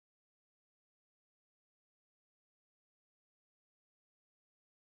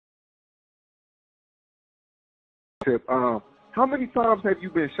tip. How many times have you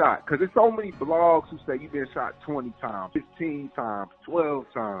been shot? Because there's so many blogs who say you've been shot 20 times, 15 times, 12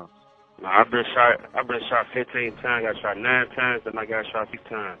 times. No, I've been shot 15 times. Got shot 9 times, and I got shot 6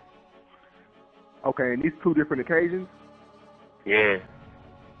 times. Okay, and these 2 different occasions? Yeah.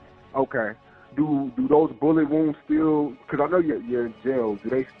 Okay. Do those bullet wounds still? Because I know you're in jail. Do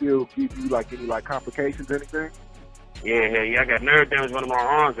they still give you like any like complications, anything? Yeah. I got nerve damage in one of my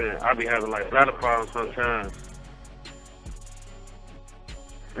arms, and I be having like bladder problems sometimes.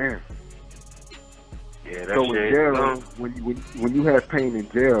 Man. Yeah, that's so in jail, when you have pain in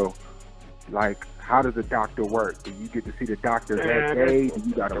jail, like how does the doctor work? Do you get to see the doctor that day? Do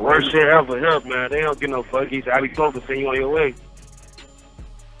you got the worst shit ever? Help, man. They don't get no fuckies. I be close to send you on your way.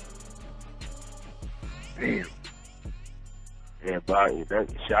 Damn. Yeah, but that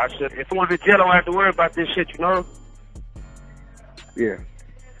shit, I should. If I was in jail, I don't have to worry about this shit, you know. Yeah.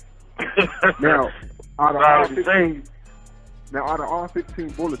 Now, out of all 15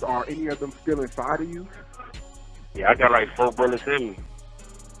 bullets, are any of them still inside of you? Yeah, I got like 4 bullets in me.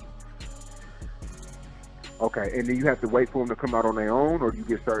 Okay, and then you have to wait for them to come out on their own, or do you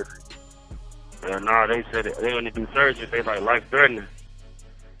get surgery? No, they said they only do surgery. They like life-threatening.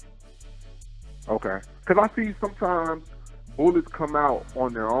 Okay, because I see sometimes bullets come out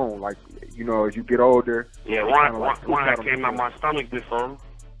on their own, like, you know, as you get older. Yeah, one had came out my stomach before.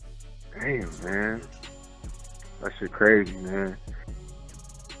 Damn, man. That shit crazy, man.